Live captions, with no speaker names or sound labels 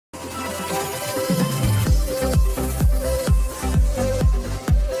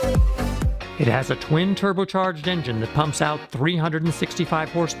It has a twin turbocharged engine that pumps out 365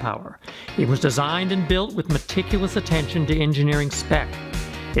 horsepower. It was designed and built with meticulous attention to engineering spec.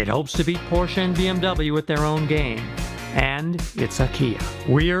 It hopes to beat Porsche and BMW at their own game. And it's a Kia.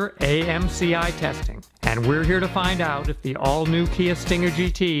 We're AMCI Testing, and we're here to find out if the all-new Kia Stinger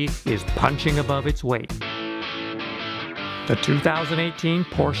GT is punching above its weight. The 2018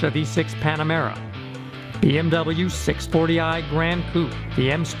 Porsche V6 Panamera, BMW 640i Gran Coupe,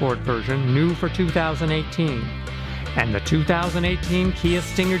 the M Sport version, new for 2018, and the 2018 Kia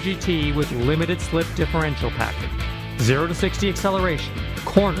Stinger GT with limited slip differential package, 0 to 60 acceleration,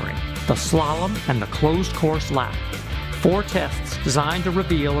 cornering, the slalom, and the closed course lap. 4 tests designed to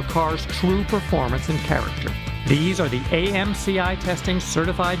reveal a car's true performance and character. These are the AMCI Testing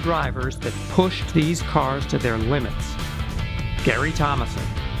certified drivers that pushed these cars to their limits. Gary Thomason,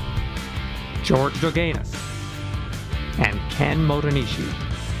 George Doganis, and Ken Motonishi.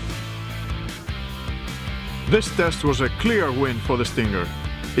 This test was a clear win for the Stinger.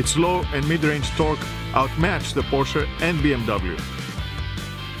 Its low and mid-range torque outmatched the Porsche and BMW.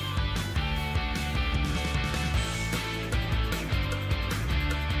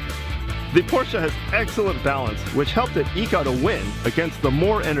 The Porsche has excellent balance, which helped it eke out a win against the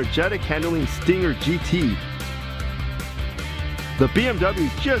more energetic handling Stinger GT. The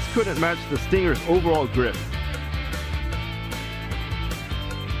BMW just couldn't match the Stinger's overall grip.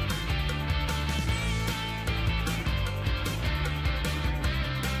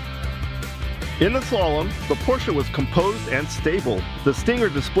 In the slalom, the Porsche was composed and stable. The Stinger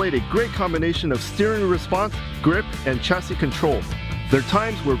displayed a great combination of steering response, grip, and chassis control. Their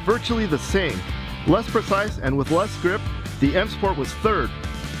times were virtually the same. Less precise and with less grip, the M Sport was third.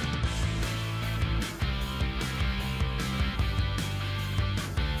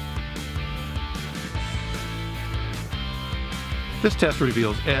 This test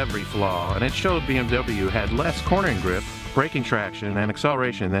reveals every flaw, and it showed BMW had less cornering grip, braking traction, and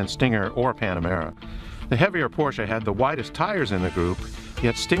acceleration than Stinger or Panamera. The heavier Porsche had the widest tires in the group,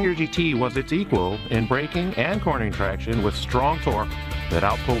 yet Stinger GT was its equal in braking and cornering traction with strong torque that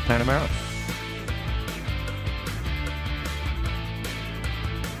outpulled Panamera.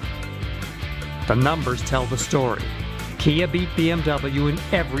 The numbers tell the story. Kia beat BMW in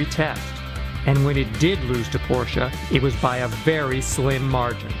every test. And when it did lose to Porsche, it was by a very slim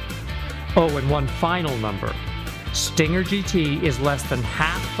margin. Oh, and one final number. Stinger GT is less than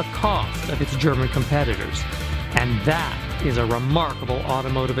half the cost of its German competitors. And that is a remarkable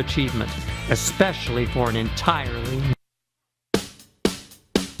automotive achievement, especially for an entirely